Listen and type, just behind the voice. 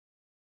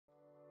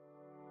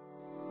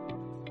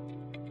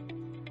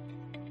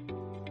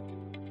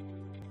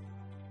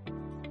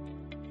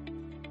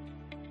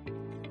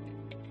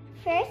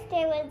First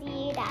there was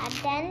you, Dad,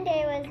 then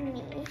there was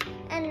me,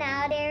 and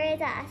now there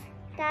is us.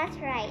 That's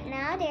right,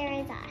 now there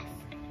is us.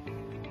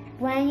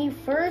 When you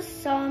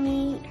first saw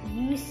me,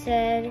 you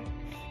said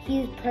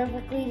he was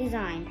perfectly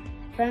designed,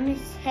 from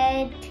his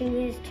head to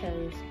his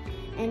toes,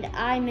 and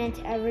I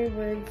meant every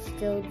word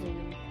still do.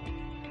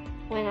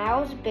 When I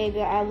was a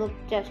baby, I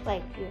looked just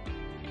like you.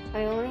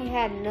 I only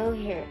had no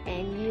hair,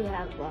 and you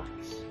have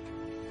lots.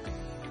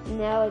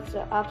 Now it's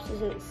the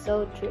opposite,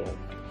 so true.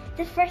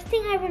 The first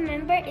thing I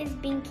remember is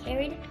being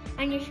carried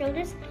on your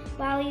shoulders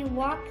while you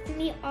walked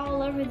me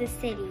all over the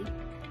city.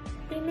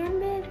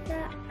 Remember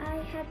that I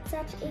had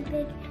such a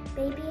big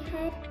baby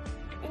head?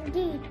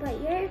 Indeed,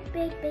 but your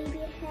big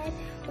baby head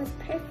was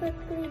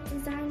perfectly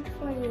designed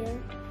for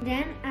you.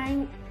 Then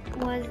I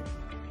was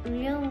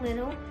real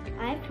little.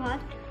 I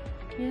thought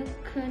you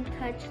could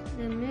touch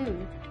the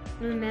moon.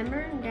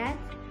 Remember that?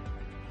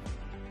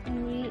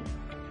 We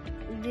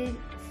did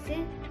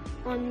sit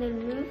on the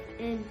roof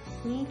and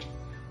reach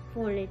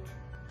for it.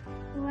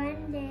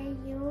 One day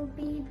you'll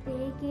be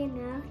big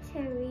enough to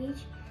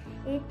reach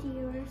it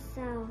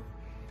yourself.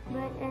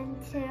 But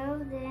until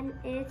then,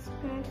 it's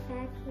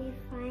perfectly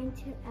fine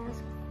to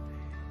ask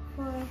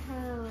for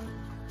help.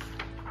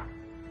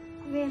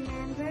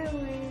 Remember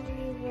when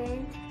we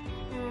went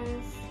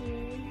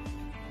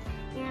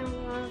and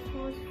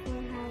waffles for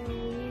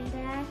Halloween,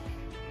 Dad?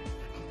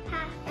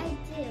 Ha, I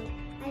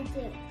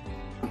do.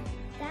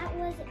 That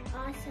was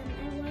awesome.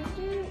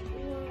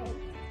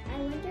 I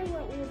wonder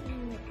what will be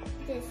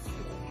this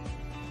year.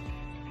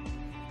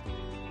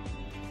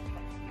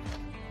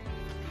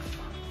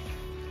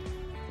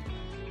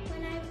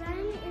 When I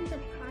run in the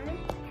park,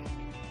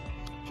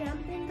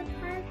 jump in the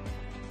park,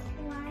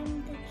 climb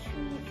the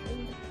trees in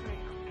the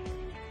park,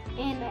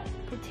 and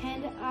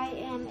pretend I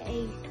am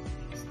a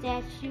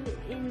statue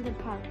in the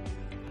park.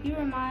 You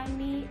remind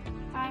me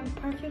I'm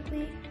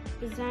perfectly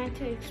designed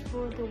to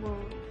explore the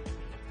world.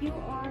 You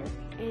are,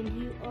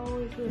 and you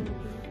always will be.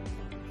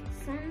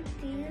 Some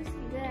feels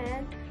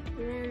good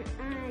when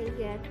I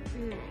get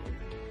mad,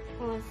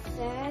 or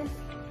sad,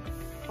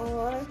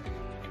 or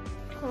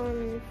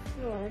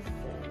confused.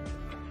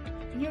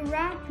 You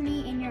wrap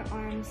me in your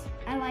arms.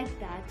 I like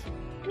that.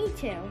 Me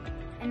too.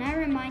 And I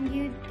remind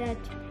you that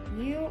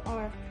you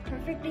are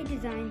perfectly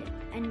designed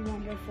and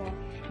wonderful,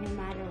 no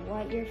matter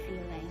what you're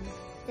feeling.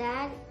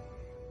 Dad,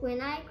 when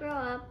I grow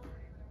up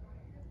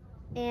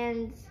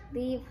and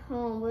leave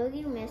home, will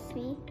you miss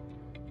me?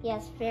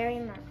 Yes, very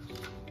much.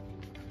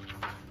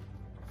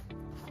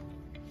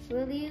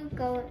 Will you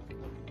go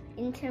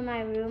into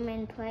my room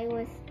and play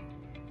with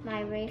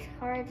my race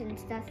cards and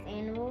stuffed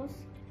animals?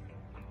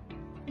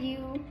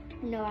 You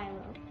know I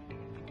will.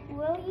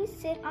 Will you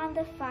sit on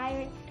the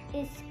fire,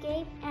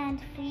 escape, and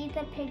feed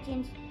the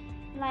pigeons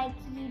like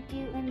you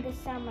do in the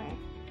summer?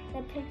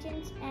 The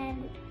pigeons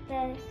and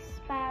the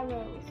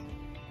sparrows.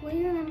 Will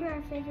you remember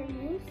our favorite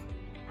moves?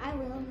 I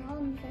will, and I'll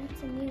invent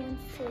some new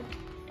ones too.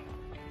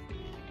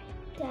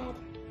 Dad,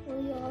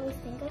 will you always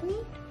think of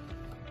me?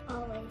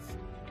 Always.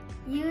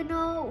 You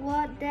know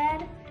what,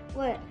 Dad?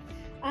 What?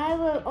 I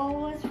will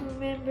always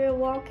remember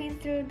walking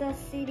through the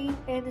city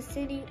and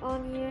sitting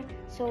on your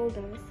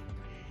shoulders.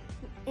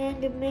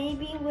 And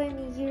maybe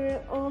when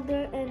you're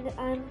older and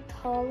I'm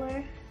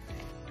taller,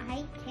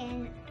 I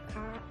can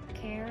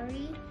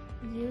carry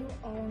you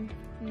on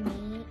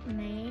me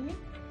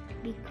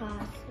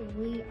because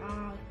we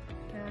are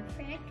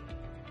perfect,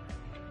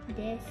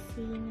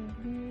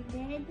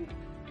 designed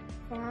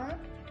for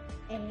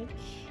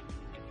each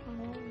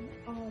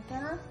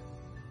other.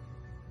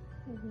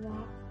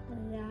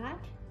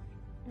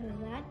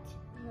 That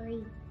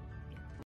reach.